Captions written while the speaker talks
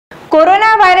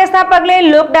વાયરसना पगले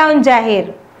लॉकडाउन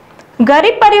जाहिर।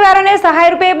 गरीब परिवारोने सहाय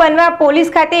रूपे बनवा पोलीस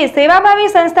खाते सेवाभावी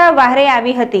संस्था वहारे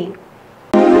आवी हती।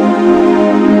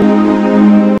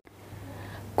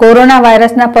 कोरोना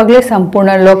वायरसना पगले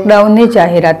संपूर्ण लॉकडाउननी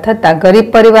जाहेरात थता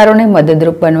गरीब परिवारोने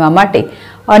मददरूप बनवा माटे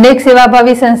अनेक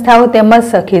सेवाभावी संस्थाओं तेमज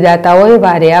सखीदाताओए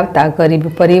वारे आवता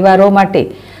गरीब परिवारों माटे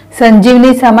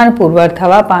संजीवनी सामान पुरवठ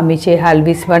थवा पामी छे। हाल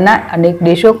विश्वना अनेक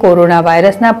देशों कोरोना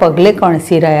वायरसना पगले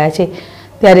कणसी रह्या छे,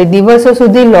 त्यारे दिवसों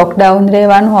सुधी लॉकडाउन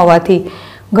रहेवानुं होवाथी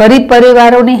गरीब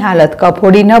परिवारोनी हालत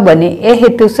कफोड़ी न बने ए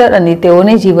हेतुसर अने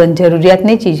तेओने जीवन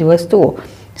जरूरियातनी चीजवस्तुओ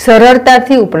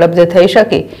सरळताथी उपलब्ध थई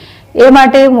शके ए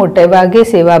माटे मोटे भागे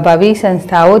सेवाभावी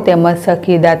संस्थाओं तेमज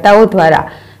सखीदाताओं द्वारा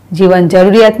जीवन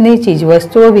जरूरियातनी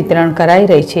चीजवस्तुओ वितरण कराई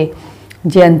रही है।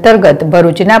 जे अंतर्गत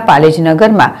भरूचना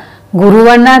पालेजनगर में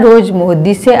गुरुवारना रोज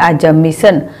मोदिसे आजम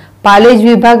मिशन पालेज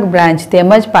विभाग ब्रांच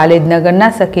तेमज पालेजनगरना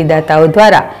सखीदाताओं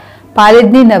द्वारा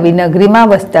पालेजनी नवी नगरी में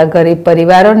वसता गरीब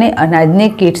परिवारों ने अनाजनी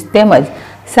किट्स तेमज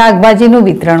शाकभाजीનું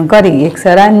वितरण करी एक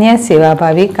सराहनीय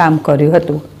सेवाभावी काम कर्युं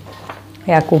हतुं।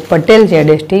 याकूब पटेल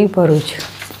ZSTV भरूच।